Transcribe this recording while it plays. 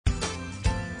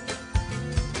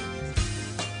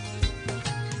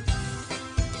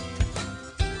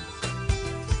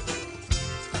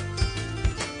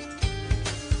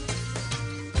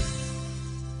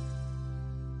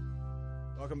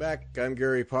back. I'm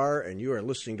Gary Parr, and you are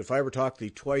listening to Fiber Talk,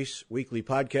 the twice-weekly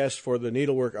podcast for the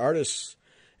needlework artists.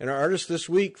 And our artist this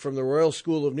week from the Royal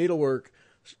School of Needlework,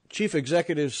 Chief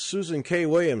Executive Susan K.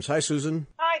 Williams. Hi, Susan.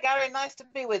 Hi, Gary. Nice to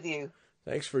be with you.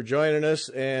 Thanks for joining us.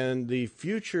 And the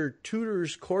Future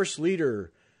Tutors course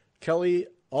leader, Kelley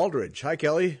Aldridge. Hi,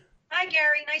 Kelley. Hi,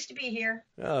 Gary. Nice to be here.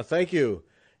 Thank you.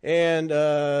 And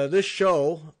this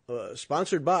show,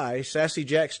 sponsored by Sassy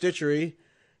Jack Stitchery,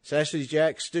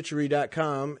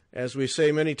 SassyJackStitchery.com. As we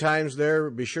say many times there,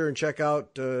 be sure and check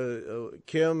out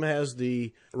Kim has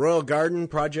the Royal Garden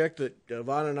project that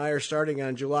Vaughn and I are starting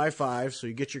on July 5. So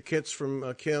you get your kits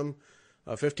from Kim,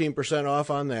 15% off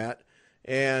on that.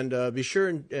 And be sure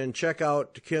and check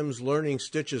out Kim's Learning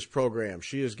Stitches program.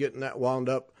 She is getting that wound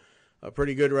up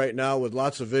pretty good right now with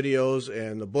lots of videos,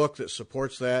 and the book that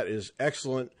supports that is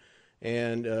excellent.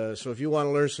 And so if you want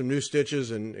to learn some new stitches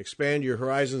and expand your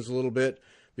horizons a little bit,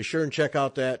 be sure and check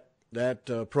out that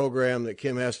program that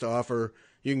Kim has to offer.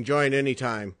 You can join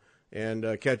anytime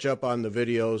and catch up on the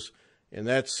videos, and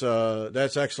that's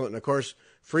excellent. And of course,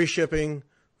 free shipping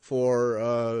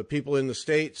for people in the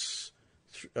States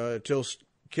till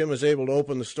Kim is able to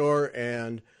open the store,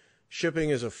 and shipping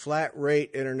is a flat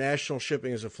rate. International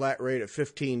shipping is a flat rate of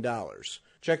 $15.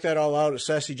 Check that all out at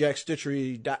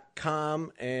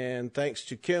SassyJackStitchery.com, and thanks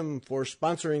to Kim for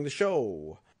sponsoring the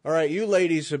show. All right, you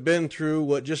ladies have been through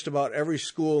what just about every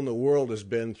school in the world has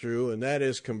been through, and that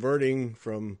is converting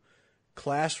from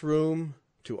classroom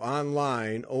to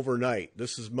online overnight.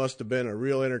 Must have been a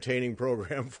real entertaining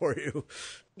program for you.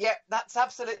 Yeah, that's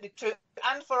absolutely true.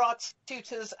 And for our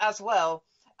tutors as well.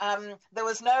 There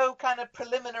was no kind of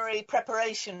preliminary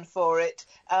preparation for it.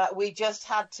 We just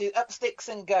had to up sticks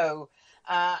and go.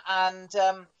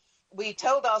 We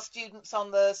told our students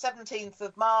on the 17th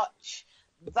of March,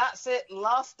 that's it,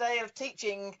 last day of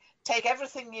teaching, take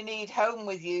everything you need home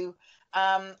with you,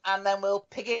 and then we'll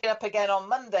pick it up again on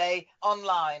Monday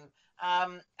online.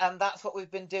 And that's what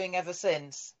we've been doing ever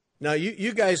since. Now,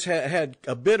 you guys had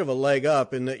a bit of a leg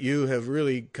up in that you have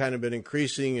really kind of been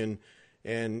increasing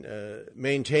and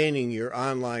maintaining your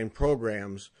online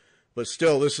programs, but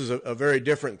still this is a very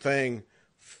different thing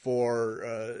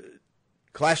for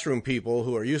classroom people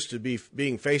who are used to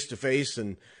being face-to-face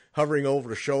and hovering over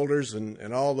the shoulders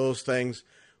and all those things.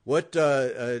 What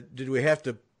did we have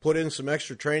to put in some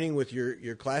extra training with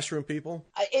your classroom people?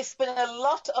 It's been a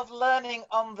lot of learning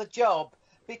on the job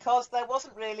because there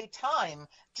wasn't really time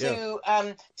to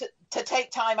take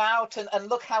time out and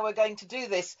look how we're going to do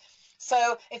this.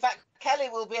 So, in fact, Kelley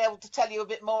will be able to tell you a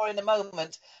bit more in a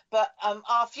moment, but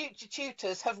our future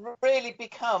tutors have really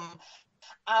become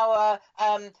our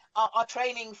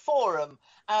training forum.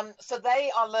 So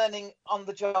they are learning on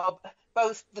the job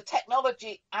both the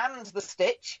technology and the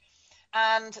stitch,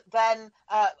 and then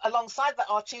alongside that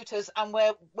our tutors, and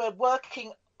we're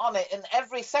working on it. In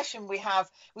every session we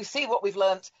see what we've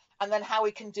learnt and then how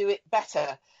we can do it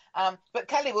better. But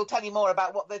Kelley will tell you more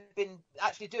about what they've been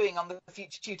actually doing on the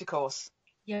Future Tutor course.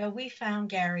 Yeah, we found,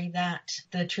 Gary, that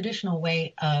the traditional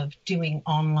way of doing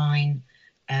online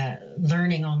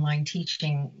learning, online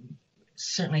teaching,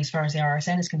 certainly as far as the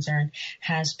RSN is concerned,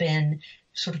 has been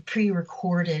sort of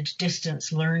pre-recorded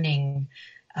distance learning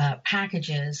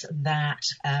packages that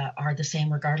are the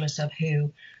same regardless of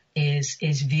who is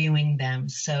viewing them.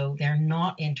 So they're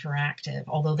not interactive,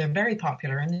 although they're very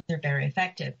popular and they're very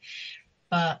effective.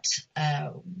 But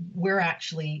we're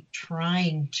actually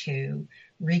trying to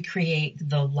recreate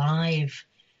the live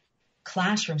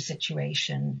classroom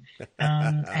situation.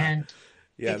 And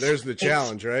yeah, there's the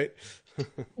challenge, right?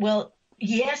 Well,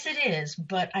 yes, it is.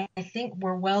 But I think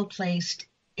we're well placed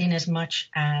in as much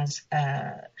as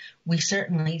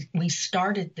we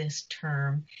started this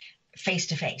term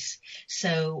face-to-face.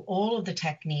 So all of the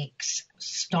techniques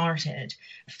started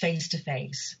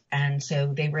face-to-face. And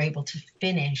so they were able to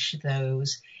finish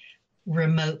those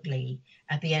remotely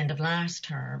at the end of last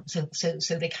term. So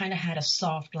they kind of had a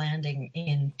soft landing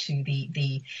into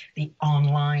the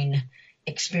online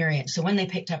experience. So when they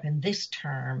picked up in this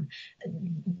term,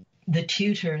 the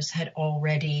tutors had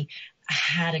already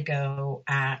had a go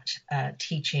at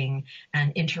teaching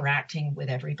and interacting with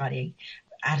everybody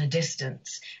at a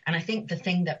distance. And I think the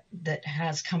thing that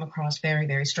has come across very,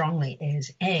 very strongly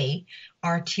is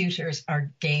our tutors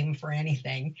are game for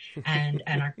anything and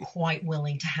are quite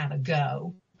willing to have a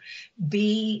go.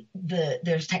 B,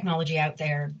 there's technology out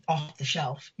there off the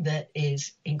shelf that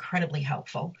is incredibly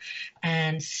helpful.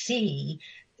 And C,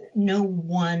 no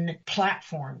one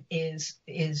platform is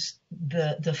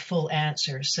the full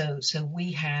answer. So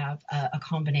we have a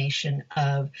combination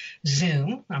of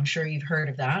Zoom. I'm sure you've heard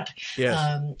of that.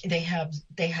 Yes. They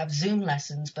have Zoom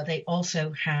lessons, but they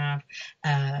also have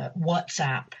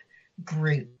WhatsApp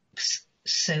groups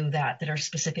that are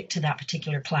specific to that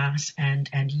particular class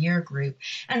and year group.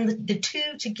 And the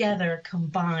two together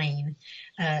combine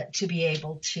to be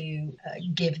able to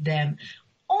give them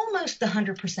almost the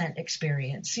 100%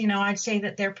 experience. I'd say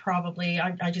that they're probably,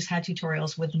 I just had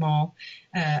tutorials with them all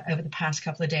over the past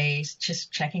couple of days,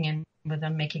 just checking in with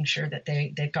them, making sure that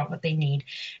they've got what they need.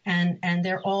 And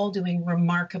they're all doing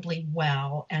remarkably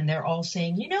well. And they're all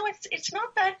saying, it's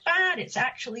not that bad. It's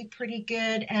actually pretty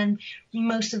good. And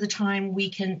most of the time we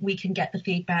can get the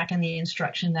feedback and the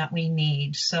instruction that we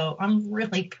need. So I'm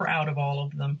really proud of all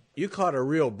of them. You caught a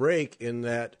real break in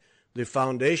that the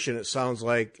foundation, it sounds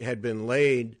like, had been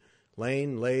laid,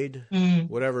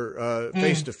 whatever,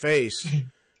 face to face.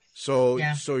 So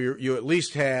you at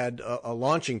least had a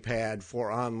launching pad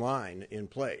for online in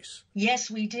place.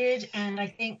 Yes, we did, and I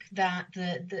think that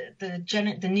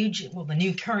the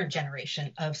new current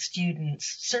generation of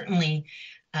students, certainly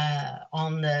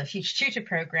on the Future Tutor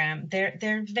program,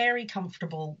 they're very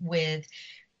comfortable with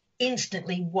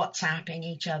instantly WhatsApping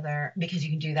each other, because you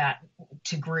can do that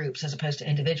to groups as opposed to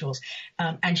individuals,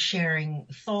 and sharing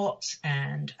thoughts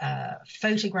and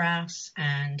photographs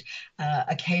and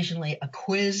occasionally a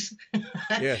quiz.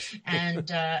 Yes.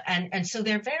 and so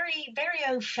they're very, very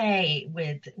au fait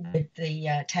with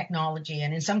the technology,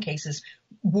 and in some cases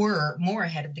were more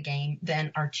ahead of the game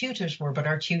than our tutors were, but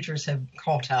our tutors have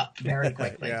caught up very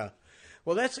quickly. Yeah.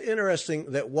 Well, that's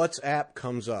interesting that WhatsApp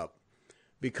comes up,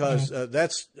 because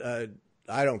that's,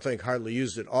 I don't think, hardly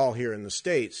used at all here in the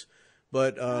States.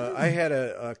 But I had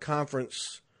a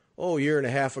conference, a year and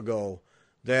a half ago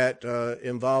that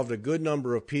involved a good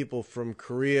number of people from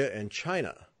Korea and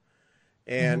China,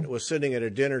 and was sitting at a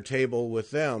dinner table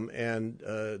with them, and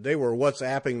they were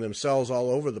WhatsApping themselves all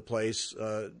over the place,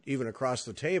 even across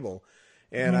the table.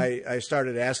 And I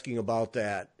started asking about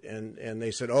that, and they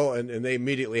said, and they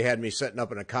immediately had me setting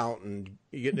up an account and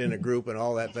getting in a group and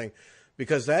all that thing.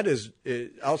 Because that is,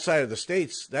 outside of the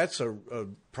States, that's a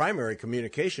primary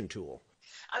communication tool.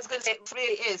 I was going to say it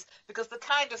really is, because the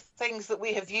kind of things that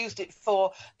we have used it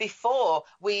for before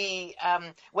we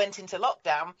went into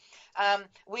lockdown,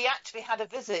 we actually had a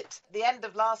visit the end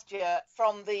of last year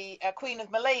from the Queen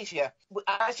of Malaysia.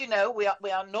 As you know, we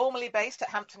are normally based at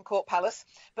Hampton Court Palace,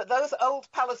 but those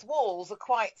old palace walls are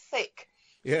quite thick.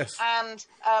 Yes. And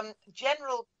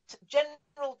general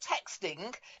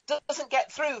texting doesn't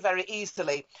get through very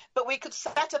easily, but we could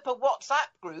set up a WhatsApp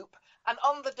group, and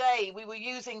on the day we were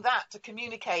using that to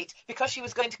communicate, because she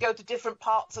was going to go to different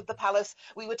parts of the palace.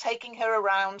 We were taking her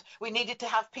around. We needed to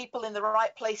have people in the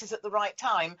right places at the right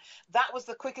time. That was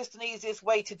the quickest and easiest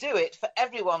way to do it for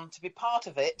everyone to be part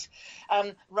of it,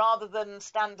 rather than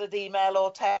standard email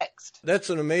or text. That's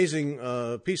an amazing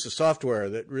piece of software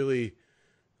that really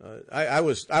I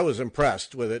was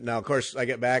impressed with it. Now, of course, I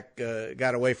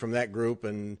got away from that group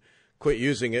and quit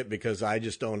using it, because I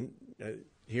just don't.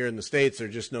 Here in the States,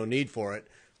 there's just no need for it.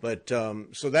 But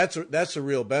so that's a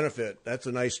real benefit. That's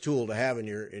a nice tool to have in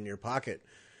your pocket.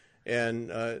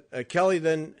 And Kelley,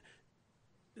 then,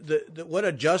 what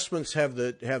adjustments have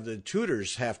the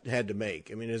tutors had to make?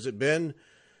 I mean, has it been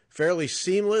fairly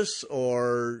seamless,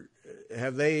 or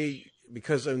have they?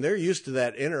 Because they're used to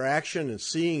that interaction and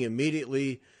seeing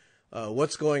immediately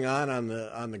what's going on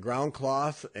the ground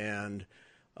cloth, and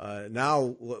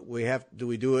now do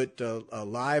we do it a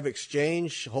live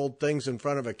exchange, hold things in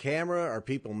front of a camera? Are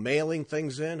people mailing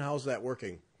things in? How's that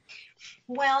working?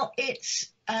 Well,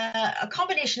 it's a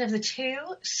combination of the two.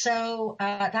 So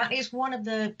that is one of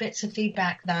the bits of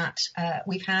feedback that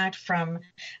we've had from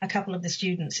a couple of the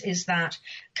students, is that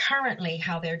currently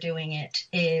how they're doing it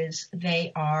is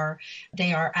they are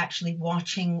actually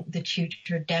watching the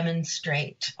tutor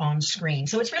demonstrate on screen.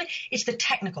 So it's the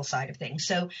technical side of things.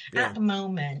 So at the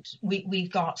moment,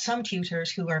 we've got some tutors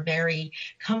who are very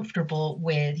comfortable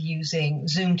with using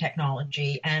Zoom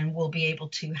technology and will be able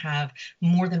to have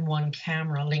more than one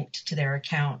camera linked to their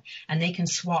account, and they can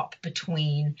swap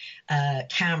between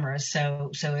cameras.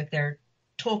 So if they're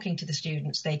talking to the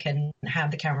students, they can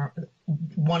have the camera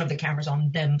one of the cameras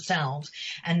on themselves.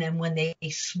 And then when they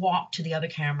swap to the other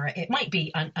camera, it might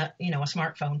be a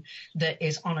smartphone that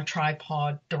is on a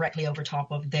tripod directly over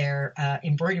top of their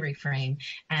embroidery frame.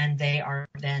 And they are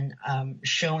then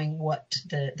showing what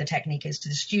the technique is to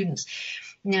the students.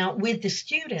 Now, with the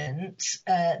students,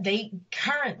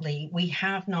 we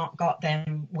have not got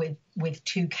them with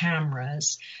two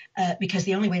cameras because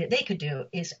the only way that they could do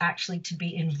it is actually to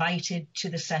be invited to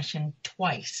the session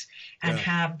twice and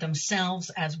have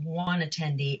themselves as one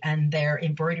attendee and their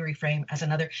embroidery frame as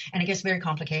another. And it gets very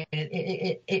complicated.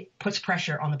 It puts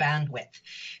pressure on the bandwidth.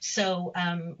 So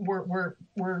we're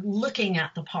looking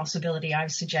at the possibility.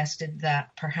 I've suggested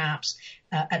that perhaps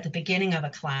at the beginning of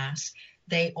a class,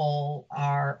 they all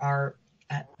are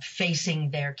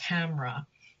facing their camera,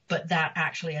 but that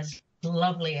actually, as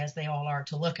lovely as they all are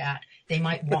to look at, they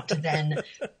might want to then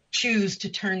choose to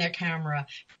turn their camera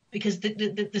because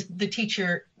the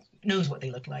teacher knows what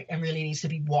they look like and really needs to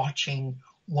be watching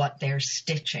what they're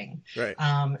stitching. Right.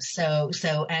 So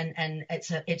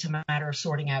it's a matter of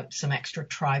sorting out some extra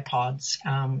tripods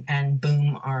and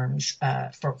boom arms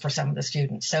for some of the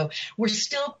students. So we're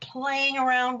still playing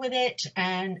around with it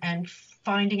and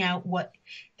finding out what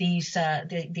these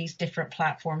different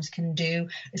platforms can do.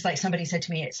 It's like somebody said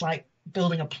to me, it's like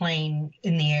building a plane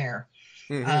in the air.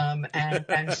 Mm-hmm.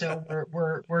 And so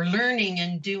we're learning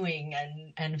and doing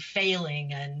and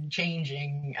failing and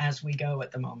changing as we go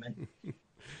at the moment.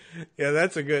 Yeah,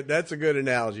 that's a good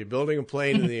analogy. Building a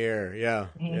plane in the air. Yeah,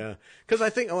 mm-hmm. Yeah. Because I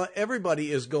think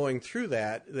everybody is going through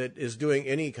that is doing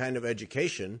any kind of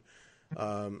education.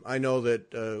 I know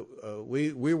that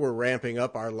we were ramping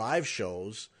up our live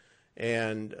shows,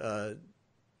 and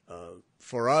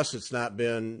for us, it's not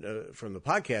been from the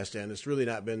podcast end. It's really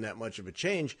not been that much of a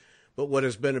change. But what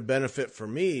has been a benefit for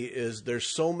me is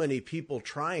there's so many people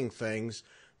trying things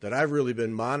that I've really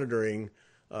been monitoring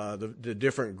the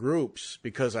different groups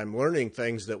because I'm learning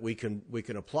things that we can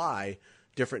apply,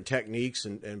 different techniques,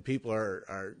 and people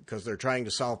are because they're trying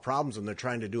to solve problems and they're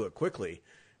trying to do it quickly.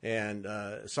 And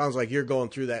it sounds like you're going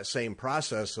through that same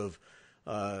process of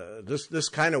this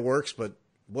kind of works, but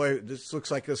boy, this looks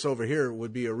like this over here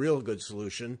would be a real good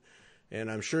solution. And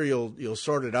I'm sure you'll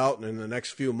sort it out, and in the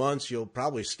next few months you'll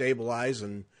probably stabilize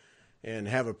and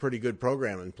have a pretty good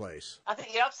program in place. I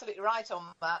think you're absolutely right on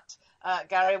that,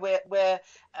 Gary. We're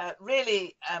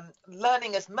really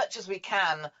learning as much as we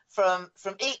can from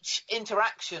each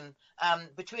interaction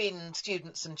between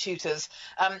students and tutors.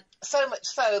 So much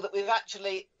so that we've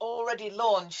actually already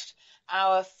launched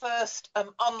our first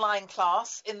online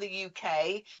class in the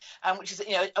UK, which is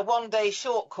a one-day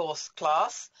short course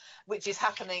class, which is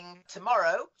happening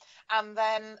tomorrow. And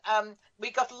then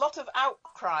we got a lot of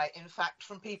outcry, in fact,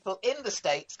 from people in the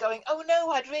States going, "Oh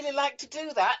no, I'd really like to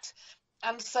do that."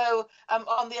 And so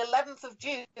on the 11th of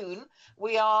June,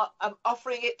 we are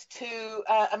offering it to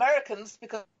Americans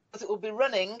because it will be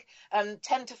running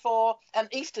 10 to 4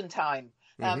 Eastern time.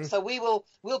 Mm-hmm. So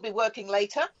we'll be working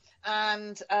later,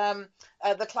 and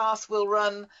the class will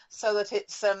run so that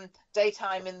it's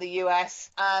daytime in the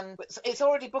US, and it's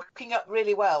already booking up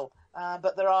really well.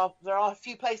 But there are a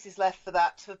few places left for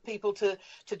that, for people to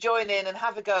join in and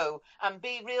have a go and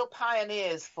be real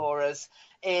pioneers for us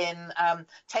in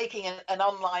taking an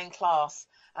online class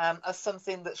as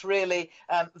something that's really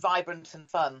vibrant and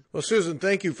fun. Well, Susan,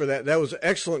 thank you for that. That was an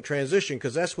excellent transition,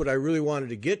 because that's what I really wanted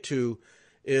to get to,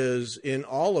 is in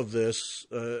all of this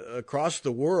across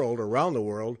the world, around the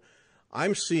world,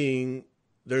 I'm seeing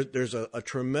there's a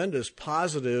tremendous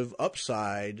positive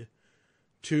upside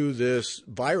to this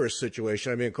virus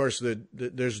situation. I mean, of course,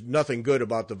 there's nothing good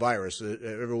about the virus.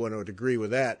 Everyone would agree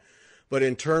with that. But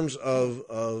in terms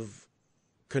of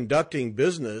conducting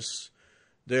business,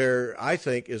 there, I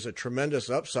think, is a tremendous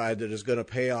upside that is going to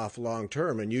pay off long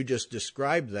term. And you just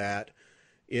described that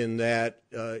in that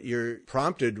you're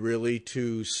prompted really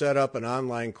to set up an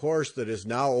online course that is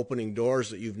now opening doors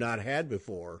that you've not had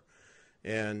before.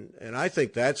 And I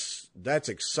think that's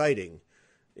exciting,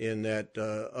 in that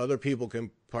other people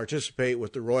can participate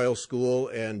with the Royal School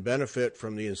and benefit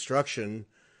from the instruction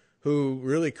who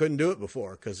really couldn't do it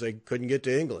before because they couldn't get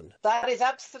to England. That is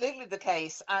absolutely the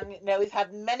case. And, we've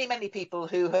had many, many people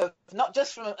who have, not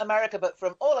just from America, but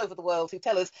from all over the world, who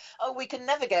tell us, oh, we can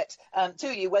never get to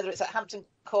you, whether it's at Hampton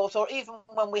Court or even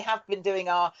when we have been doing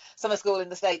our summer school in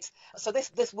the States. So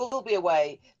this will be a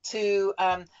way to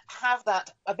have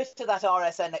a bit of that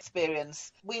RSN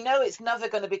experience. We know it's never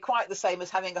going to be quite the same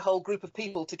as having a whole group of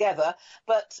people together,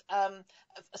 but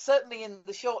certainly in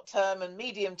the short term and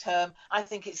medium term, I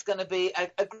think it's going to be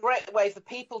a great way for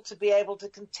people to be able to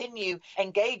continue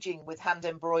engaging with hand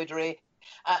embroidery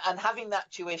and having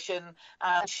that tuition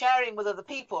and sharing with other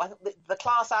people. I think the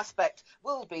class aspect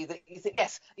will be that you think,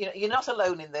 yes, you're not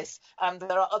alone in this.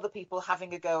 There are other people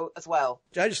having a go as well.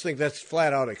 I just think that's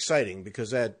flat out exciting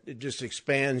because it just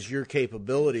expands your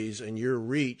capabilities and your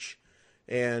reach,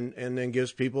 and then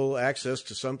gives people access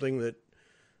to something that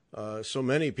so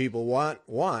many people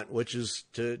want, which is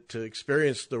to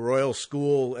experience the Royal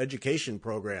School education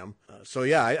program. So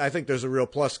yeah, I think there's a real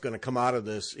plus going to come out of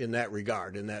this in that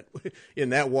regard, in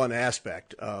that one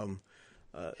aspect. I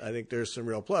think there's some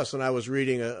real plus. And I was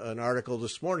reading an article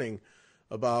this morning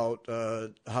about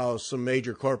how some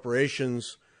major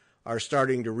corporations are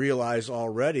starting to realize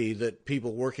already that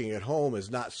people working at home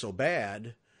is not so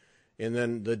bad. And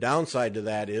then the downside to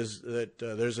that is that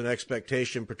there's an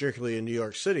expectation, particularly in New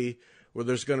York City, where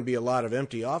there's going to be a lot of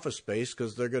empty office space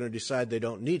because they're going to decide they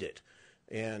don't need it.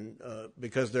 And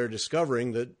because they're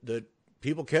discovering that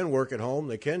people can work at home,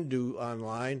 they can do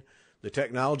online. The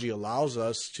technology allows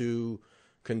us to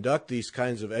conduct these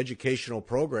kinds of educational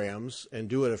programs and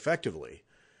do it effectively.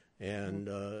 And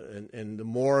the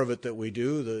more of it that we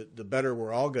do, the better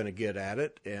we're all going to get at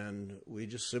it, and we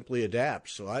just simply adapt.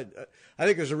 So I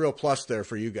think there's a real plus there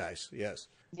for you guys. Yes.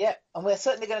 Yeah, and we're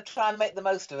certainly going to try and make the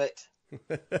most of it.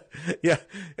 Yeah,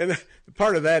 and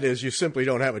part of that is you simply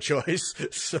don't have a choice.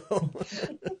 So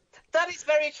that is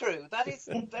very true. That is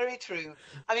very true.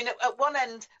 I mean, at one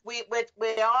end, we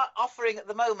are offering at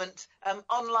the moment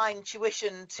online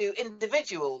tuition to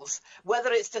individuals,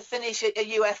 whether it's to finish a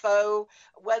UFO,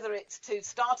 whether it's to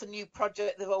start a new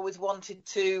project they've always wanted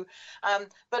to,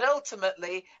 but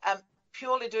ultimately,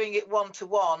 purely doing it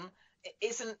one-to-one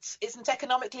isn't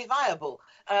economically viable,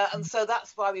 and so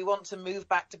that's why we want to move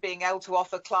back to being able to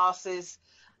offer classes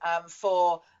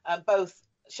for both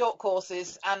short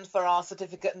courses and for our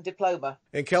certificate and diploma.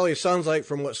 And Kelley, it sounds like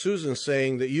from what Susan's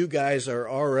saying that you guys are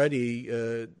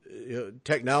already,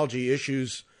 technology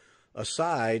issues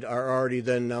aside, are already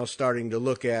then now starting to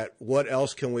look at what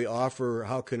else can we offer,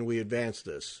 how can we advance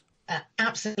this?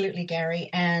 Absolutely, Gary.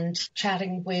 And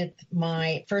chatting with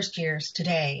my first years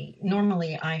today,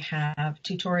 normally I have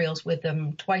tutorials with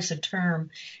them twice a term,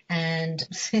 and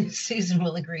Susan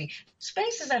will agree,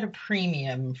 space is at a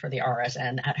premium for the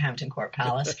RSN at Hampton Court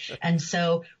Palace. And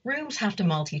so rooms have to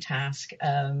multitask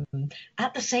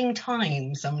at the same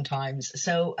time sometimes.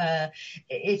 So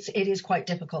it is quite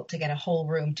difficult to get a whole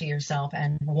room to yourself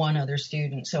and one other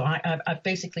student. So I've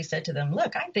basically said to them,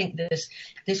 look, I think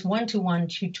this one-to-one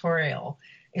tutorial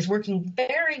is working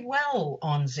very well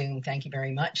on Zoom. Thank you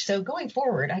very much. So going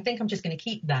forward, I think I'm just going to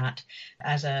keep that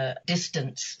as a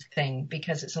distance thing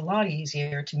because it's a lot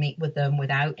easier to meet with them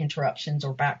without interruptions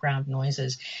or background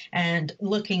noises. And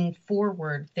looking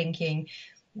forward, thinking,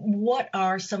 what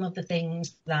are some of the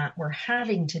things that we're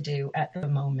having to do at the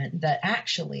moment that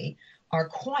actually are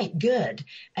quite good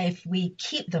if we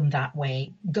keep them that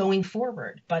way going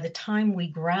forward? By the time we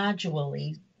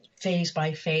gradually phase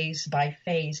by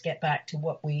phase get back to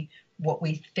what we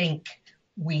think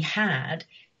we had,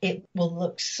 it will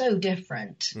look so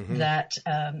different that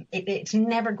it's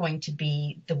never going to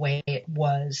be the way it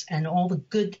was. And all the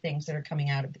good things that are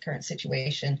coming out of the current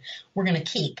situation, we're going to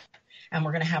keep, and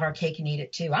we're going to have our cake and eat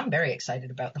it too. I'm very excited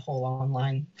about the whole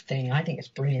online thing. I think it's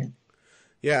brilliant.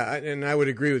 Yeah, and I would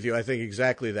agree with you. I think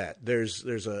exactly that.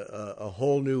 There's a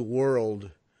whole new world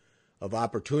of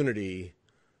opportunity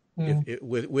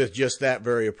with just that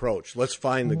very approach. Let's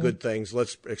find the good things,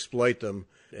 let's exploit them,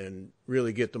 and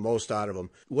really get the most out of them.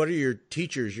 What are your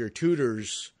teachers, your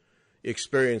tutors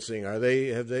experiencing?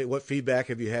 What feedback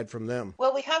have you had from them?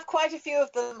 Well, we have quite a few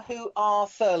of them who are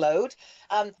furloughed.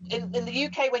 In the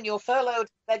UK, when you're furloughed,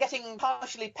 they're getting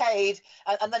partially paid,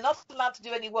 and they're not allowed to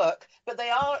do any work, but they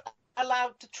are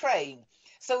allowed to train.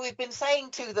 So we've been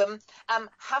saying to them,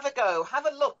 have a go, have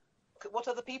a look at what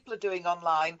other people are doing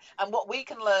online and what we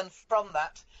can learn from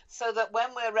that, so that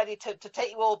when we're ready to take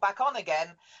you all back on again,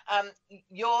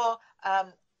 you're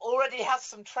already has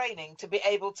some training to be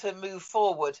able to move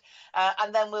forward,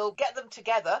 and then we'll get them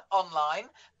together online,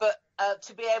 but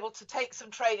to be able to take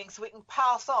some training so we can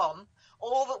pass on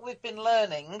all that we've been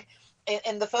learning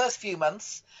in the first few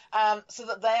months, so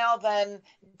that they are then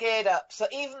geared up. So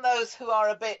even those who are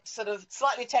a bit sort of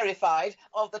slightly terrified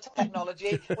of the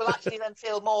technology will actually then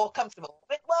feel more comfortable.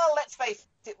 Well, let's face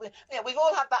it, we've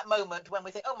all had that moment when we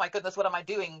think, oh my goodness, what am I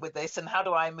doing with this and how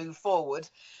do I move forward?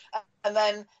 And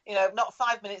then, not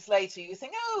 5 minutes later, you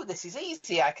think, oh, this is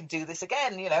easy, I can do this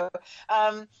again,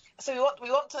 So we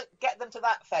want to get them to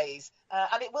that phase,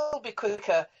 and it will be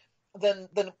quicker than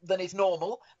is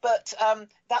normal, but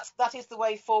that is the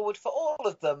way forward for all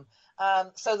of them,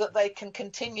 so that they can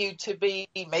continue to be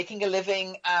making a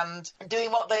living and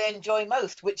doing what they enjoy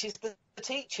most, which is the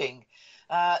teaching.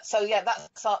 So yeah,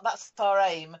 that's our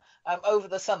aim over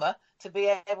the summer, to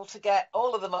be able to get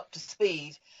all of them up to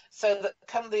speed, so that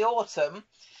come the autumn,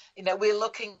 we're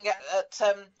looking at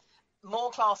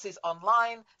more classes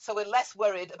online, so we're less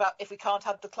worried about if we can't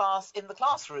have the class in the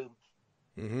classroom.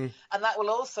 Mm-hmm. And that will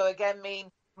also, again,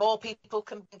 mean more people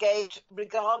can engage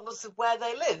regardless of where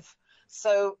they live.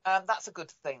 So that's a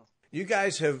good thing. You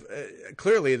guys have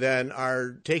clearly then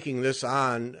are taking this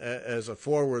on as a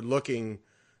forward-looking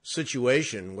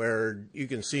situation where you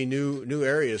can see new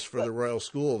areas for the Royal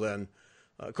School then.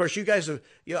 Of course, you guys have,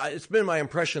 it's been my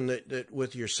impression that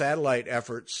with your satellite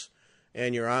efforts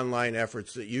and your online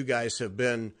efforts that you guys have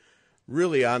been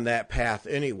really on that path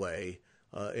anyway.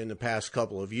 In the past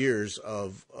couple of years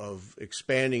of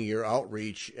expanding your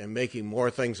outreach and making more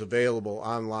things available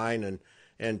online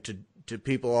and to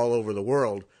people all over the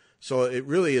world. So it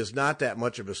really is not that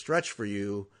much of a stretch for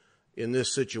you in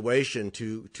this situation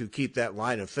to keep that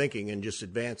line of thinking and just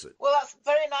advance it. Well, that's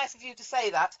very nice of you to say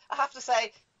that. I have to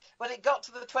say, when it got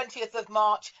to the 20th of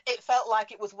March, it felt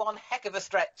like it was one heck of a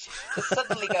stretch to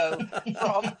suddenly go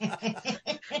from...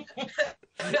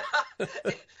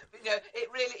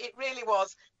 It really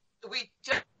was. We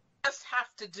just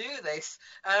have to do this.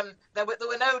 There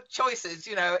were no choices.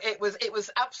 It was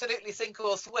absolutely sink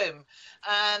or swim,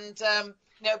 and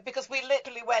because we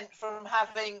literally went from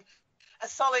having a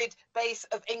solid base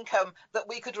of income that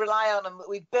we could rely on and that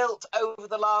we built over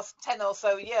the last 10 or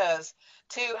so years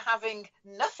to having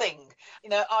nothing.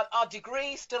 Our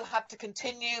degree still had to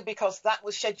continue because that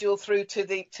was scheduled through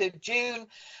to June,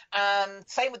 and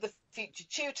same with the future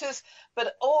tutors,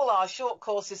 but all our short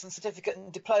courses and certificate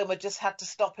and diploma just had to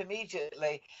stop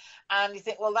immediately. And you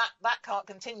think, well, that can't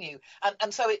continue.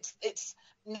 And so it's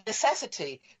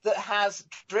necessity that has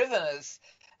driven us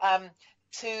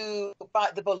to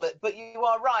bite the bullet. But you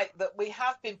are right that we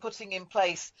have been putting in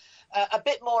place a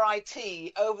bit more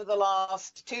IT over the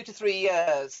last 2 to 3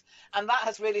 years, and that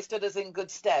has really stood us in good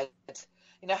stead.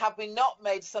 Had we not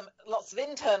made lots of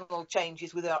internal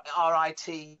changes with our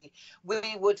IT, we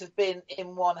would have been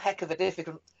in one heck of a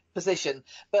difficult position.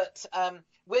 But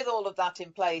with all of that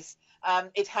in place,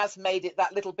 it has made it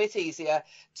that little bit easier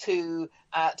to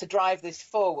drive this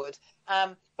forward.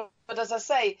 But as I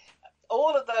say,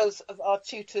 all of those of our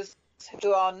tutors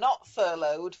who are not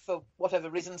furloughed for whatever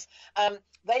reasons,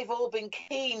 they've all been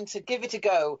keen to give it a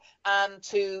go and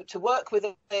to work with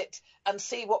it and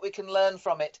see what we can learn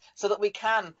from it, so that we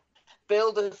can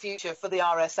build a future for the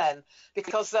RSN.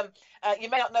 Because you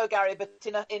may not know, Gary, but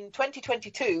in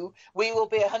 2022 we will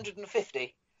be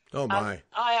 150. Oh my! And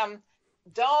I am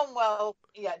darn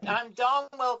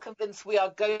well convinced we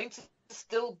are going to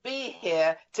still be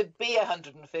here to be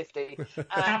 150.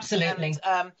 Absolutely.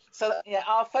 And,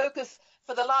 our focus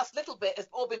for the last little bit has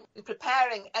all been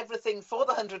preparing everything for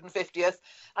the 150th,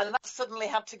 and that suddenly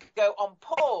had to go on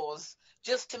pause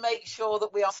just to make sure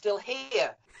that we are still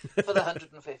here for the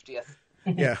 150th.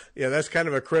 Yeah, that's kind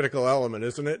of a critical element,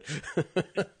 isn't it?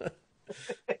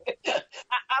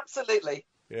 Absolutely.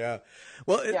 Yeah.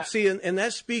 Well, yeah. See, and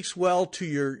that speaks well to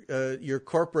your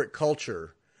corporate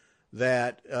culture,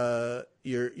 that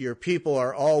your people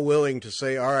are all willing to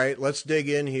say, all right, let's dig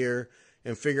in here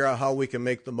and figure out how we can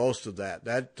make the most of that.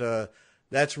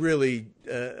 That's really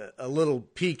a little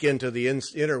peek into the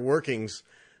inner workings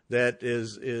that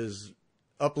is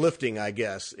uplifting, I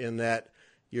guess, in that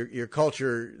your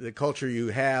culture, the culture you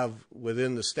have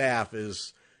within the staff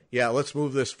is, yeah, let's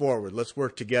move this forward. Let's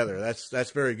work together.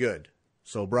 That's very good.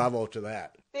 So bravo to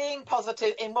that. Being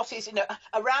positive in what is,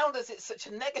 around us, it's such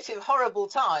a negative, horrible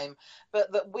time,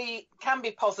 but that we can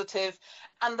be positive.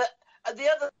 And that the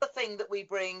other thing that we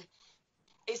bring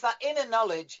is that inner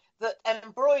knowledge that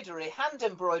embroidery, hand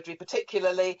embroidery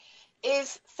particularly,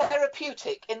 is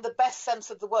therapeutic in the best sense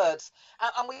of the words.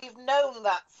 And we've known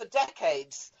that for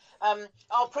decades.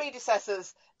 Our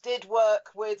predecessors did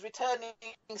work with returning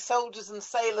soldiers and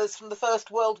sailors from the First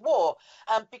World War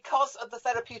because of the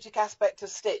therapeutic aspect of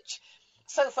stitch.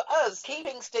 So for us,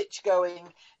 keeping stitch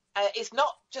going is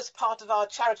not just part of our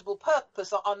charitable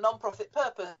purpose or our non-profit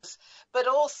purpose, but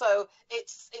also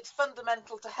it's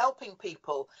fundamental to helping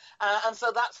people. And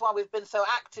so that's why we've been so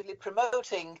actively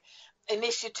promoting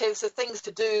initiatives of things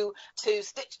to do to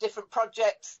stitch different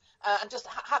projects and just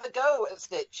have a go at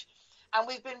stitch. And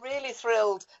we've been really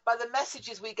thrilled by the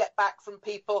messages we get back from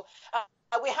people.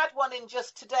 We had one in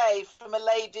just today from a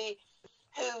lady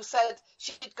who said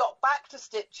she'd got back to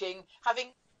stitching,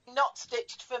 having not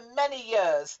stitched for many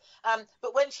years.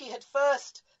 But when she had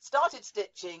first started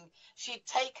stitching, she'd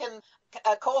taken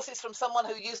courses from someone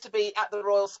who used to be at the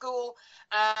Royal School,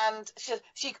 and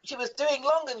she was doing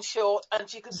long and short, and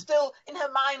she could still, in her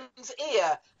mind's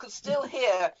ear, could still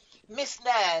hear Miss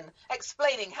Nairn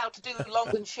explaining how to do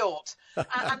long and short.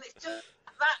 And it's just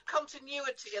that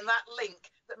continuity and that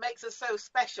link that makes us so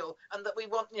special, and that we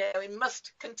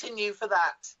must continue for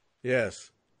that. Yes.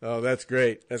 Oh, that's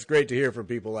great. That's great to hear from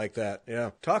people like that.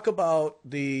 Yeah. Talk about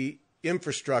the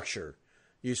infrastructure.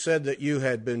 You said that you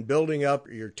had been building up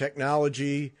your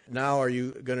technology. Now are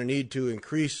you going to need to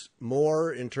increase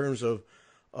more in terms of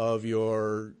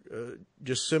your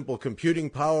just simple computing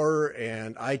power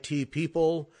and IT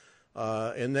people?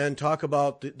 And then talk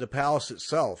about the palace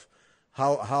itself.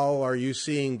 How are you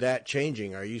seeing that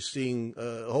changing? Are you seeing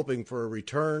hoping for a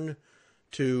return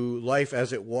to life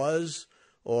as it was,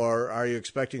 or are you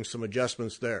expecting some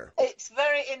adjustments there? It's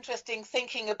very interesting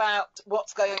thinking about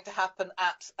what's going to happen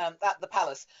at the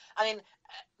palace. I mean,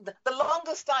 the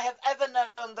longest I have ever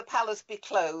known the palace be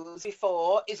closed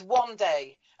before is one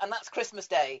day, and that's Christmas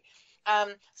Day.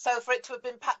 So for it to have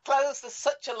been closed for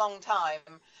such a long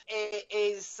time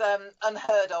is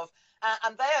unheard of.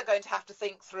 And they are going to have to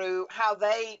think through how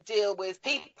they deal with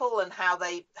people and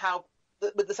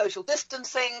with the social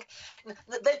distancing.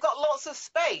 They've got lots of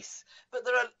space, but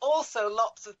there are also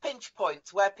lots of pinch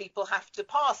points where people have to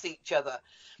pass each other.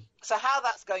 So how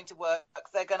that's going to work,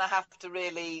 they're going to have to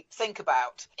really think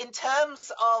about. In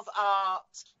terms of our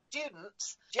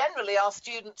students, generally our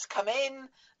students come in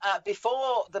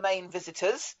before the main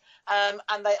visitors,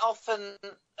 and they often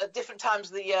at different times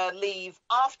of the year leave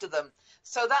after them.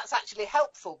 So that's actually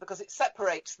helpful because it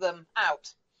separates them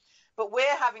out. But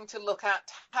we're having to look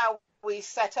at how we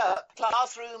set up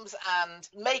classrooms and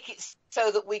make it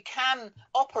so that we can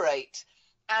operate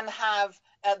and have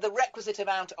the requisite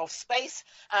amount of space.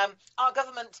 Our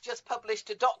government just published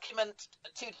a document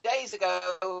 2 days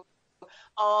ago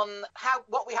on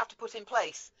what we have to put in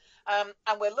place.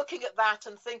 And we're looking at that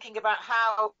and thinking about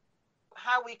how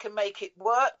we can make it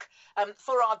work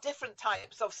for our different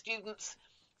types of students,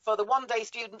 for the one-day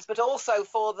students, but also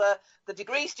for the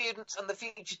degree students and the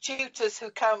future tutors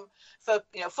who come for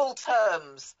full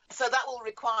terms. So that will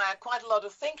require quite a lot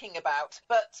of thinking about,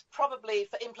 but probably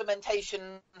for implementation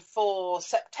for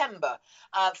September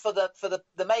for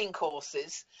the main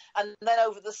courses. And then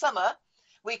over the summer,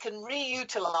 we can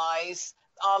reutilise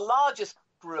our largest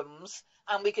rooms,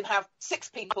 and we can have 6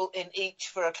 people in each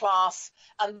for a class,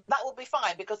 and that will be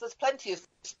fine because there's plenty of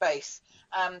space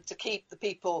to keep the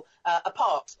people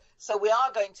apart. So we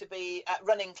are going to be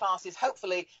running classes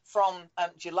hopefully from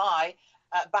July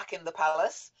back in the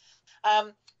palace.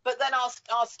 But then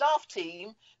our staff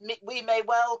team, we may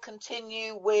well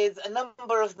continue with a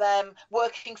number of them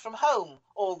working from home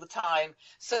all the time.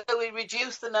 So we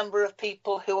reduce the number of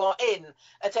people who are in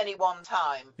at any one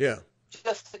time. Yeah.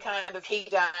 Just to kind of keep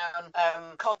down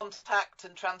contact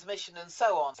and transmission and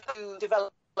so on. So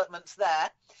developments there.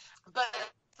 But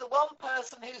the one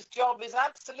person whose job is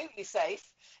absolutely safe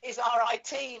is our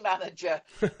IT manager,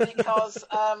 because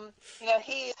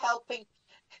he is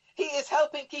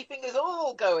helping keeping us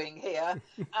all going here.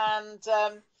 And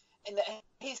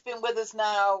he's been with us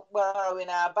now, where are we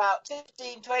now, about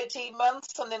 15 to 18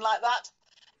 months, something like that.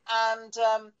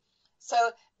 And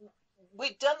so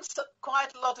we'd done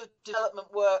quite a lot of development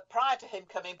work prior to him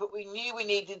coming, but we knew we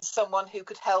needed someone who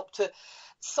could help to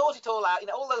sort it all out,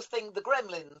 all those things, the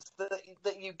gremlins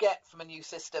that you get from a new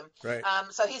system. Right.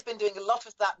 So he's been doing a lot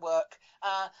of that work.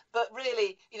 But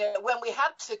really, when we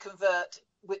had to convert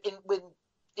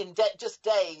in just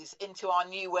days into our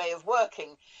new way of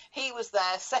working, he was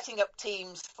there setting up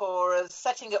Teams for us,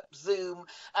 setting up Zoom,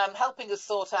 helping us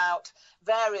sort out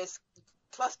various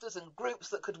clusters and groups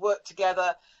that could work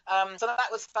together. So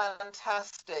that was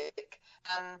fantastic.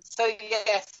 So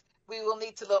yes, we will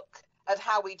need to look at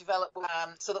how we develop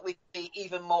so that we can be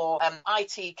even more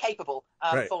IT capable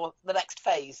right. for the next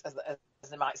phase, as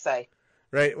they might say.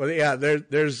 Right. Well, yeah,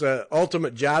 there's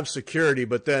ultimate job security,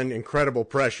 but then incredible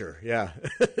pressure. Yeah.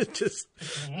 Just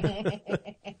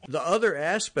the other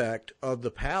aspect of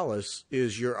the palace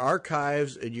is your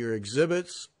archives and your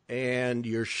exhibits and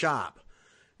your shop.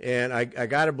 And I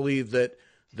got to believe that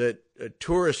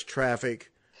tourist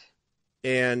traffic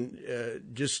and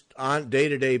just on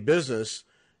day-to-day business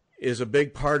is a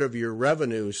big part of your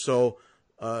revenue. So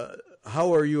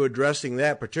how are you addressing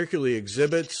that, particularly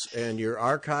exhibits and your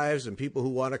archives and people who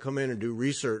want to come in and do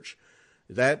research?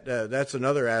 that's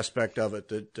another aspect of it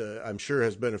that I'm sure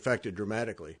has been affected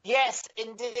dramatically. Yes,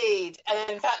 indeed. And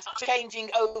in fact, changing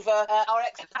over our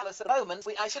Palace at the moment,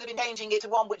 I should have been changing it to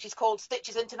one which is called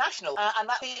Stitches International. And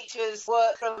that features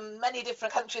work from many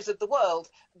different countries of the world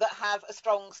that have a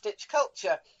strong stitch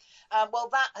culture. Well,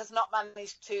 that has not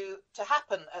managed to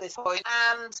happen at this point.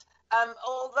 And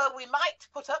although we might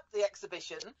put up the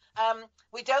exhibition,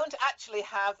 we don't actually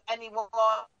have anyone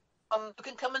who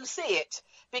can come and see it,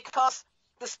 because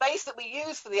the space that we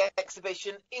use for the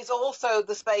exhibition is also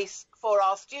the space for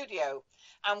our studio.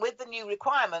 And with the new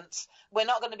requirements, we're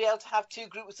not going to be able to have two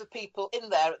groups of people in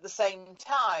there at the same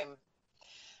time.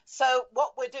 So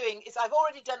what we're doing is, I've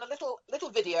already done a little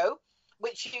video,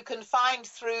 which you can find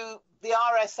through the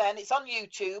RSN. It's on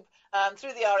YouTube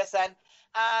through the RSN,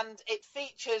 and it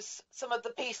features some of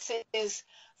the pieces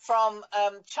from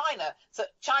China. So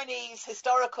Chinese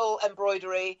historical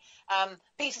embroidery,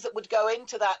 pieces that would go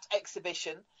into that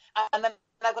exhibition. And then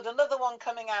I've got another one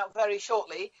coming out very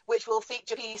shortly, which will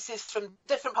feature pieces from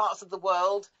different parts of the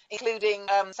world, including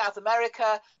South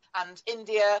America and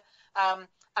India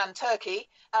and Turkey.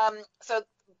 So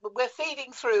we're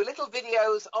feeding through little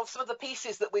videos of some of the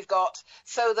pieces that we've got,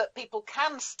 so that people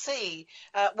can see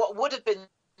what would have been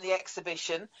the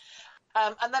exhibition.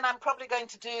 And then I'm probably going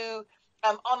to do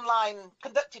online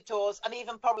conducted tours, and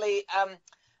even probably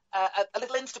a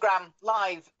little Instagram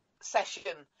live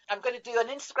session. I'm going to do an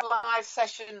Instagram live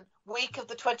session week of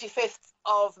the 25th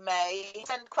of May.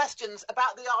 Send questions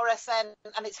about the RSN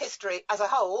and its history as a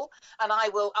whole, and I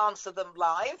will answer them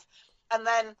live. And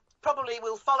then probably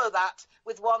we'll follow that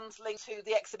with ones linked to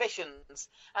the exhibitions,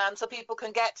 so people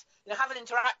can have an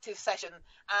interactive session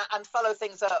and follow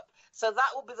things up. So that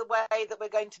will be the way that we're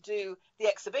going to do the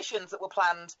exhibitions that were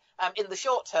planned in the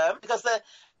short term, because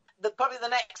probably the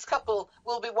next couple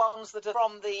will be ones that are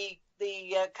from the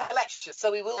collection.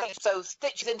 So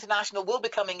Stitches International will be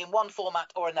coming in one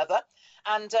format or another.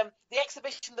 And the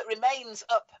exhibition that remains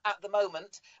up at the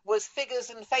moment was Figures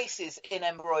and Faces in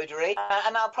Embroidery.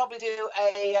 And I'll probably do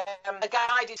a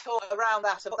guided tour around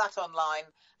that and put that online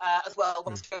as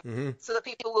well, so that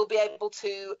people will be able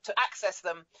to access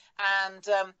them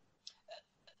and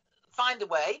find a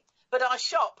way. But our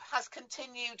shop has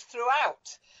continued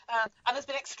throughout and has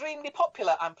been extremely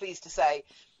popular, I'm pleased to say.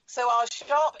 So our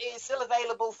shop is still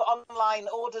available for online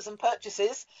orders and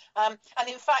purchases. And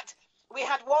in fact, we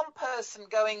had one person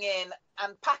going in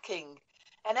and packing.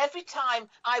 And every time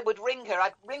I would ring her,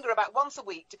 I'd ring her about once a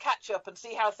week to catch up and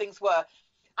see how things were.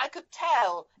 I could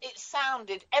tell it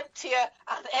sounded emptier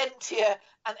and emptier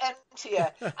and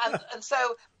emptier. and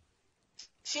so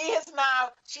she has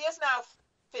now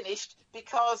finished,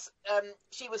 because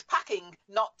she was packing,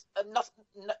 not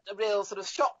a real sort of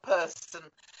shop person,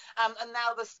 and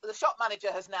now the shop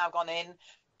manager has now gone in,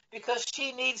 because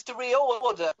she needs to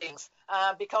reorder things,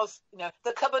 because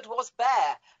the cupboard was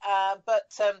bare,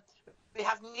 but we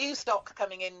have new stock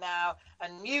coming in now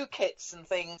and new kits and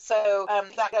things, so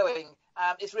that going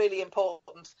is really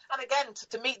important. And again,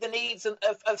 to meet the needs of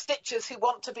stitchers who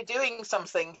want to be doing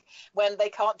something when they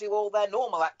can't do all their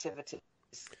normal activities.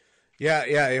 Yeah.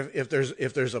 If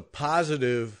there's a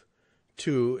positive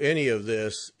to any of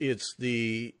this, it's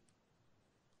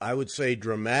I would say,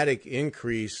 dramatic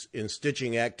increase in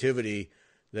stitching activity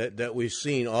that we've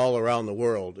seen all around the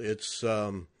world. It's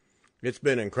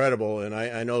been incredible, and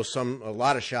I know a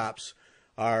lot of shops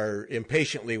are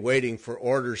impatiently waiting for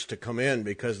orders to come in,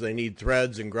 because they need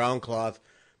threads and ground cloth,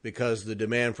 because the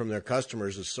demand from their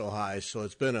customers is so high. So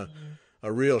it's been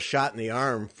a real shot in the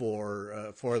arm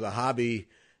for the hobby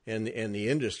and the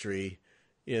industry,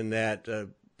 in that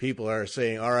people are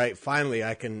saying, all right, finally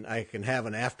I can have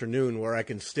an afternoon where I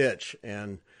can stitch,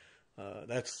 and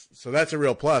that's a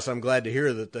real plus. I'm glad to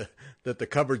hear that the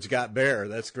cupboards got bare.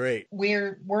 That's great.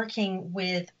 We're working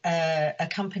with a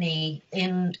company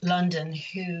in London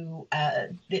who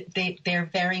they're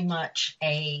very much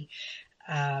a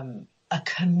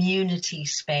community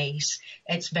space.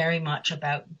 It's very much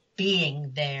about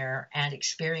being there and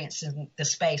experiencing the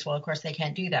space. Well, of course, they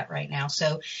can't do that right now.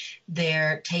 So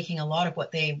they're taking a lot of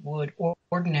what they would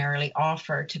ordinarily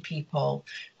offer to people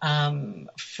from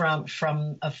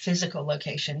a physical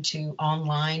location to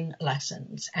online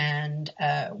lessons. And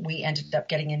we ended up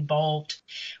getting involved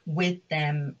with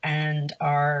them and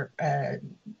are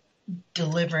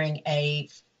delivering a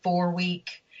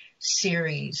 4-week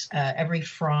series every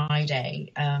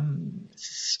Friday.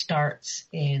 Starts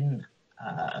in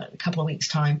a couple of weeks'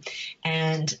 time,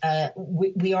 and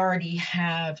we already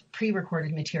have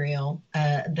pre-recorded material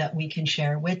that we can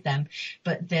share with them.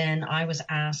 But then I was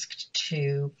asked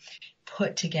to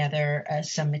put together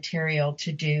some material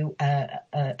to do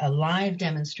a live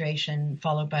demonstration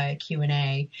followed by a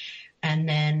Q&A, and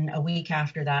then a week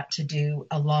after that to do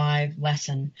a live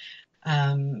lesson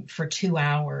for 2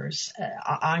 hours.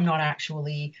 I'm not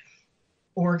actually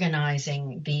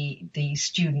organizing the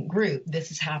student group. This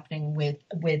is happening with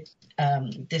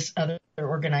this other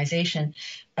organization,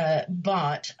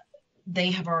 but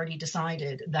they have already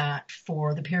decided that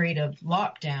for the period of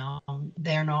lockdown,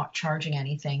 they're not charging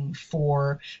anything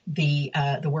for the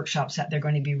workshops that they're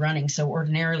going to be running. So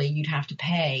ordinarily, you'd have to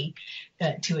pay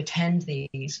to attend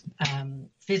these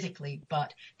physically,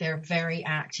 but they're very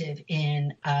active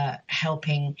in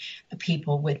helping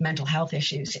people with mental health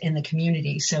issues in the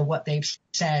community. So what they've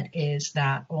said is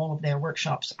that all of their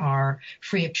workshops are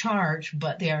free of charge,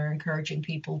 but they are encouraging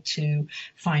people to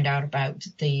find out about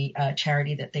the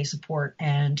charity that they support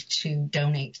and to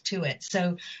donate to it.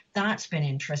 So that's been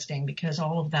interesting, because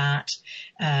all of that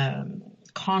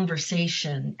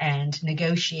conversation and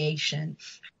negotiation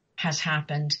has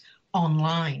happened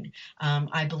online.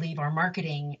 I believe our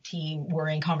marketing team were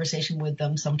in conversation with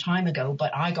them some time ago,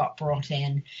 but I got brought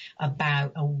in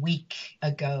about a week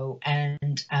ago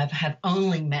and have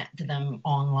only met them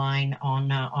online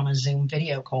on a Zoom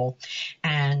video call,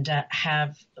 and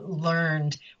have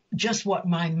learned just what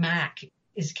my Mac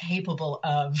is capable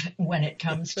of when it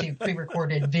comes to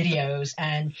pre-recorded videos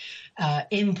and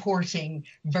importing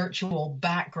virtual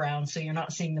backgrounds, so you're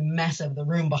not seeing the mess of the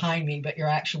room behind me, but you're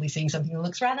actually seeing something that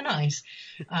looks rather nice.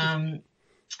 And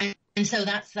so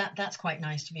that's quite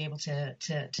nice to be able to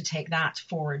take that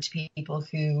forward to people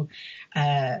who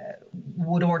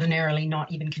would ordinarily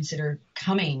not even consider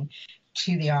coming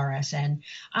to the RSN.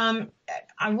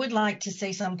 I would like to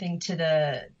say something to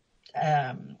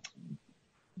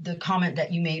the comment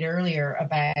that you made earlier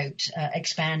about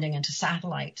expanding into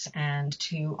satellites and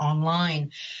to online.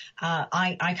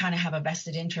 I kind of have a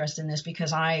vested interest in this,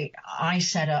 because I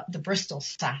set up the Bristol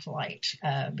satellite,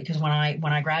 because when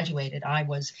I graduated, I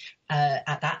was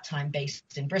at that time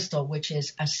based in Bristol, which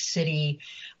is a city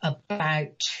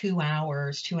about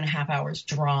 2.5 hours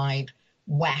drive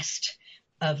west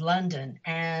of London.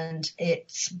 And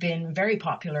it's been very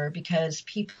popular because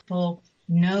people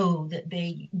know that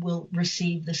they will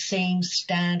receive the same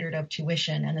standard of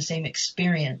tuition and the same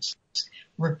experience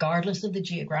regardless of the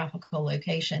geographical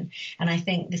location. And I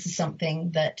think this is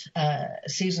something that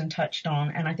Susan touched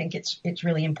on, and I think it's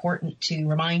really important to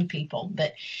remind people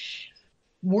that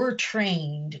we're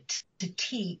trained to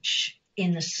teach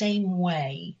in the same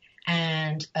way,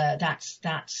 and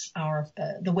that's our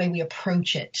the way we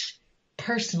approach it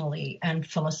personally and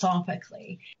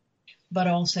philosophically, but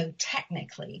also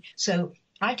technically. So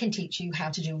I can teach you how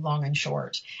to do long and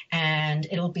short, and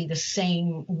it'll be the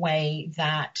same way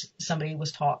that somebody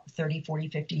was taught 30, 40,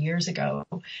 50 years ago.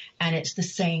 And it's the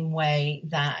same way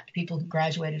that people who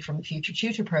graduated from the Future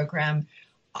Tutor program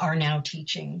are now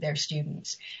teaching their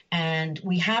students. And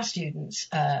we have students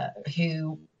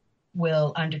who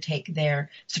will undertake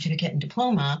their certificate and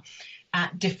diploma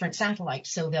at different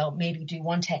satellites. So they'll maybe do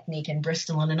one technique in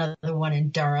Bristol and another one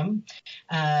in Durham,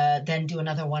 then do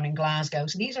another one in Glasgow.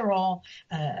 So these are all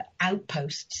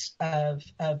outposts of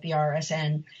the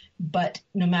RSN, but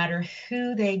no matter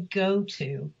who they go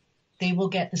to, they will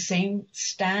get the same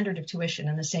standard of tuition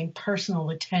and the same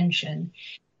personal attention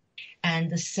and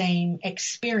the same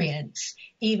experience,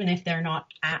 even if they're not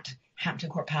at Hampton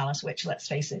Court Palace, which, let's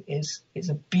face it, is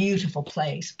a beautiful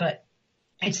place, but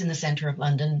it's in the center of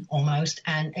London almost,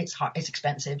 and it's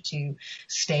expensive to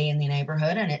stay in the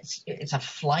neighborhood, and it's a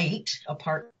flight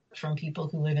apart from people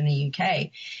who live in the UK.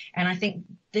 And I think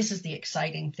this is the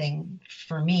exciting thing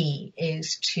for me,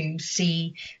 is to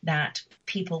see that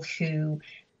people who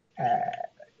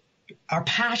are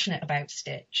passionate about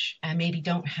Stitch and maybe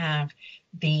don't have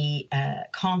the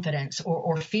confidence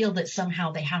or feel that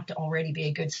somehow they have to already be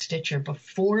a good Stitcher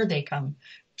before they come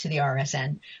to the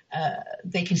RSN,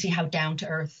 they can see how down to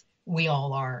earth we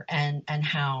all are, and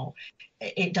how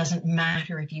it doesn't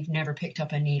matter if you've never picked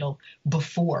up a needle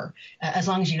before, as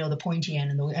long as you know the pointy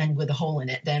end and the end with a hole in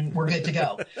it, then we're good to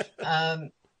go.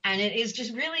 And it is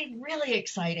just really, really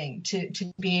exciting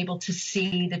to be able to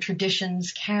see the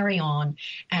traditions carry on,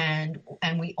 and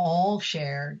we all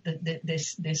share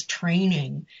this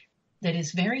training that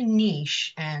is very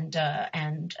niche, and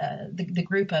the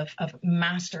group of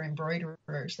master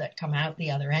embroiderers that come out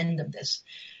the other end of this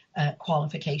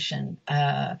qualification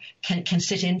can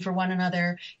sit in for one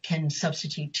another, can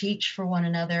substitute teach for one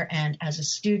another, and as a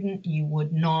student you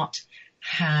would not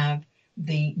have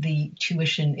the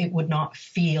tuition, it would not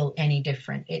feel any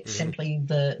different. It's simply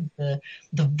the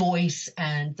voice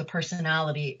and the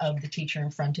personality of the teacher in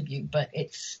front of you, but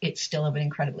it's still of an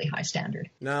incredibly high standard.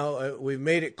 Now, we've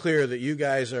made it clear that you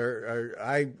guys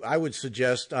I would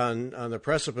suggest on the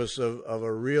precipice of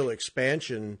a real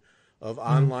expansion of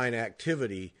online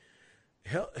activity.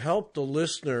 Help the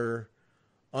listener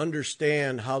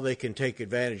understand how they can take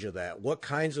advantage of that. What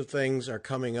kinds of things are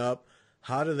coming up?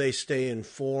 How do they stay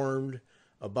informed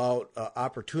about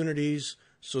opportunities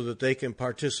so that they can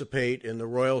participate in the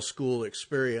Royal School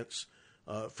experience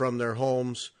from their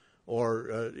homes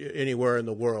or anywhere in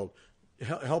the world?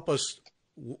 Help us.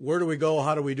 Where do we go?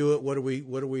 How do we do it? What do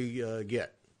we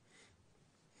get?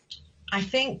 I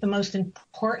think the most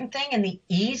important thing and the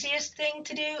easiest thing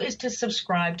to do is to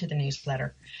subscribe to the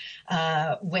newsletter,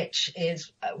 which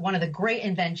is one of the great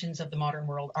inventions of the modern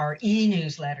world, are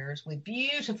e-newsletters with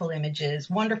beautiful images,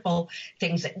 wonderful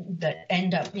things that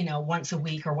end up, once a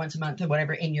week or once a month or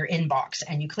whatever in your inbox.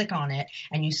 And you click on it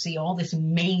and you see all this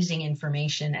amazing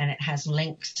information, and it has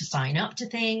links to sign up to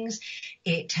things.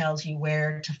 It tells you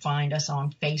where to find us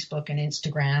on Facebook and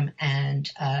Instagram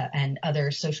and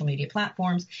other social media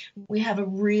platforms. We have a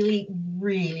really,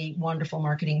 really wonderful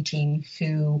marketing team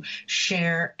who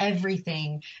share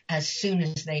everything as soon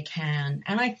as they can.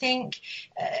 And I think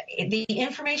the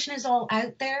information is all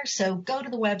out there. So go to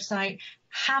the website,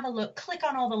 have a look, click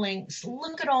on all the links,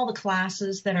 look at all the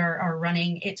classes that are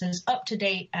running. It's as up to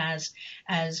date as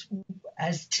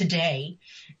today.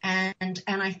 And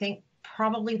I think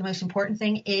probably the most important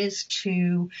thing is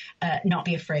to not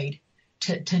be afraid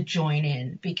to join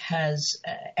in, because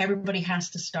everybody has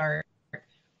to start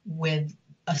with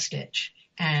a stitch.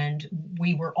 And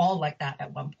we were all like that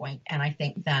at one point. And I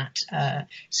think that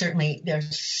certainly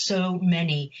there's so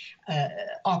many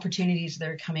opportunities that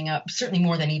are coming up, certainly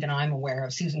more than even I'm aware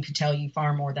of. Susan could tell you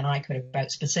far more than I could about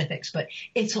specifics, but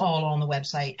it's all on the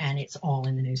website and it's all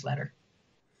in the newsletter.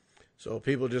 So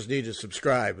people just need to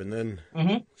subscribe and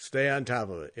then stay on top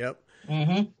of it. Yep.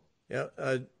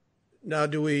 Yep. Now,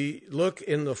 do we look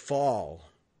in the fall?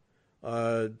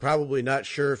 Probably not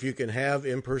sure if you can have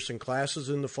in-person classes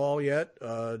in the fall yet.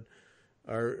 Are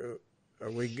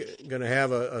we going to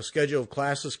have a schedule of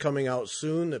classes coming out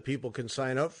soon that people can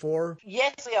sign up for?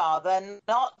 Yes, we are. They're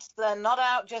not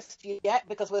out just yet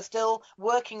because we're still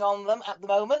working on them at the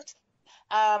moment.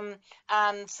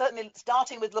 And certainly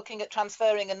starting with looking at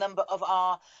transferring a number of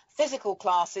our physical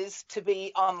classes to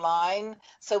be online.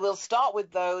 So we'll start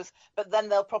with those, but then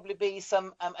there'll probably be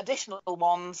some additional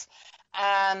ones.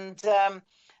 And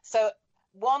so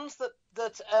ones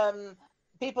that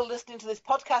people listening to this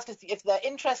podcast, if they're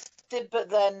interested but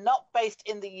they're not based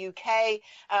in the UK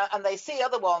and they see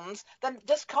other ones, then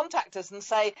just contact us and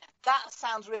say, that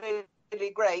sounds really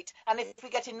great. And if we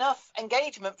get enough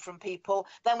engagement from people,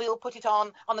 then we'll put it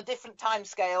on a different time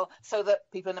scale so that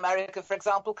people in America, for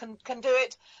example, can do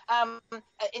it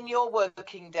in your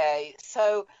working day.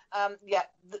 So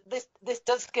this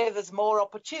does give us more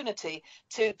opportunity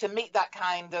to meet that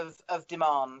kind of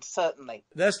demand, certainly.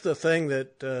 That's the thing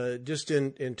that just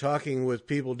in talking with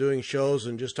people doing shows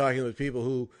and just talking with people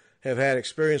who have had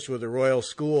experience with the Royal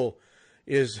School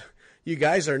is you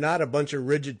guys are not a bunch of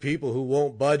rigid people who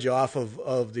won't budge off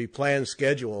of the planned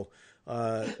schedule.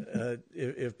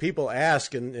 If people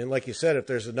ask, and like you said, if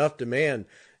there's enough demand,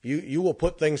 you will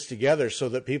put things together so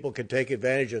that people can take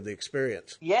advantage of the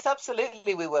experience. Yes,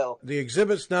 absolutely, we will. The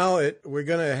exhibits now, we're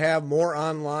going to have more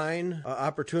online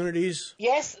opportunities.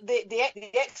 Yes, the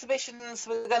exhibitions,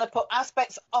 we're going to put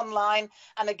aspects online,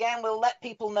 and again, we'll let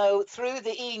people know through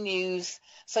the e-news.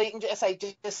 So you can just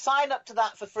sign up to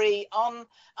that for free on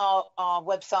our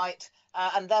website,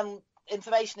 and then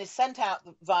information is sent out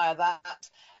via that,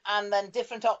 and then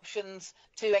different options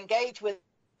to engage with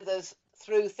us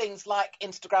through things like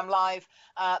Instagram Live.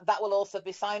 That will also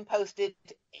be signposted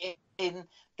in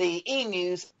the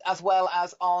e-news as well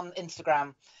as on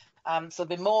Instagram. So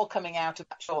there'll be more coming out of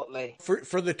that shortly.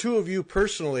 For the two of you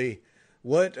personally,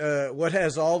 what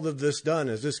has all of this done?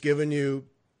 Has this given you,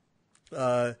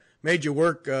 made you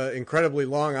work incredibly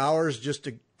long hours just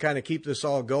to kind of keep this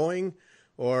all going?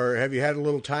 Or have you had a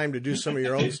little time to do some of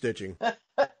your own stitching?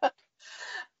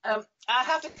 I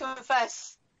have to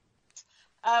confess,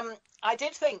 I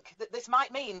did think that this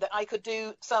might mean that I could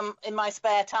do some in my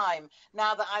spare time,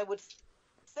 now that I would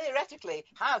theoretically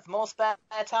have more spare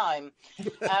time.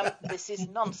 This is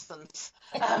nonsense.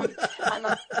 And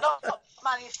I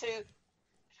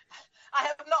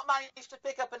have not managed to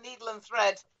pick up a needle and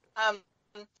thread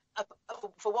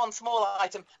for one small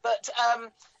item. But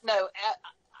no,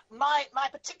 my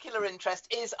particular interest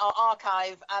is our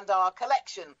archive and our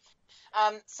collection.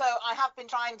 So I have been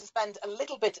trying to spend a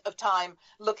little bit of time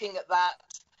looking at that.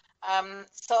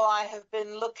 So I have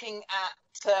been looking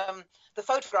at the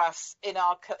photographs in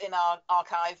our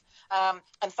archive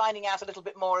and finding out a little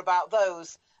bit more about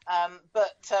those.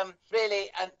 But really,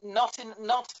 not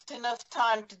enough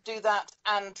time to do that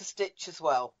and to stitch as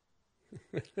well.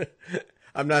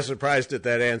 I'm not surprised at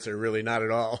that answer, really, not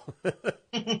at all.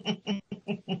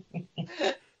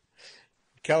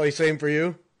 Kelley, same for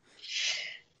you?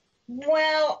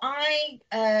 Well, I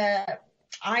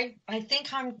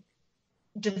think I'm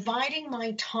dividing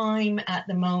my time at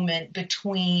the moment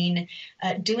between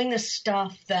doing the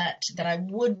stuff that I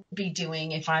would be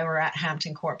doing if I were at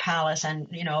Hampton Court Palace, and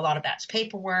a lot of that's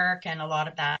paperwork, and a lot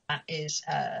of that is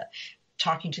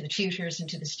talking to the tutors and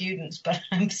to the students, but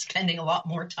I'm spending a lot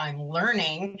more time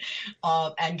learning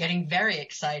and getting very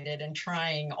excited and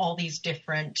trying all these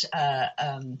different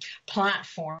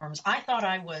platforms. I thought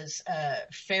I was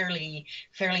fairly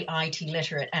IT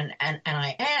literate, and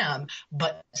I am,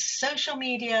 but social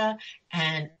media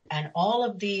and all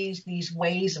of these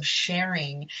ways of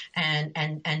sharing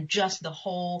and just the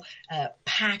whole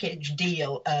package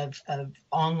deal of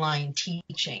online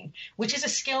teaching, which is a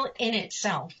skill in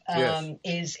itself,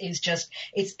 yes. is just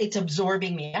it's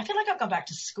absorbing me. I feel like I've gone back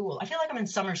to school. I feel like I'm in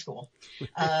summer school,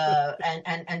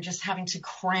 and just having to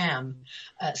cram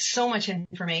so much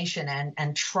information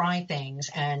and try things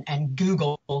and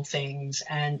Google things.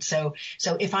 And so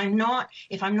if I'm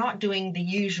not doing the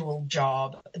usual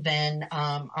job, then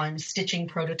I'm stitching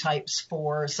prototypes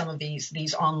for some of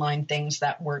these online things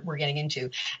that we're getting into,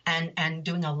 and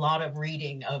doing a lot of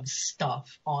reading of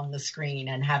stuff on the screen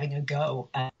and having a go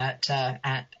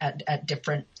at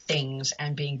different things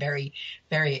and being very,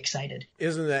 very excited.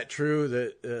 Isn't that true,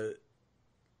 that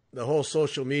the whole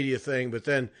social media thing, but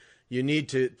then you need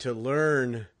to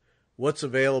learn what's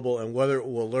available and whether it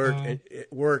will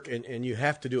work, and you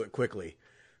have to do it quickly.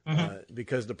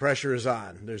 Because the pressure is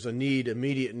on. There's a need,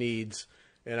 immediate needs.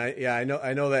 And I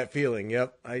know that feeling.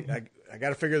 Yep. I got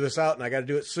to figure this out, and I got to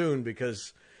do it soon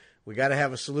because we got to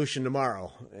have a solution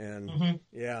tomorrow. And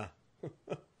yeah.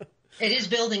 It is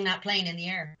building that plane in the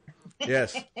air.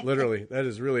 Yes, literally. That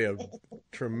is really a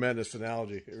tremendous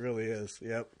analogy. It really is.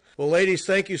 Yep. Well, ladies,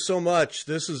 thank you so much.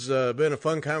 This has been a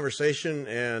fun conversation,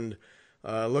 and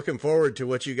looking forward to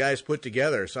what you guys put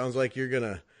together. Sounds like you're going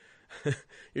to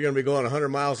be going 100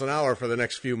 miles an hour for the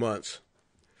next few months.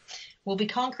 We'll be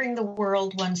conquering the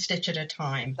world one stitch at a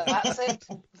time. That's it.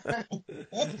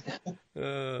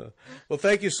 Well,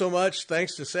 thank you so much.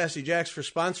 Thanks to Sassy Jacks for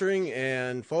sponsoring.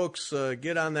 And folks,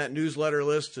 get on that newsletter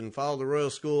list and follow the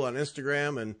Royal School on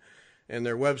Instagram and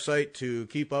their website to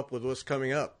keep up with what's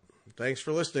coming up. Thanks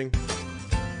for listening.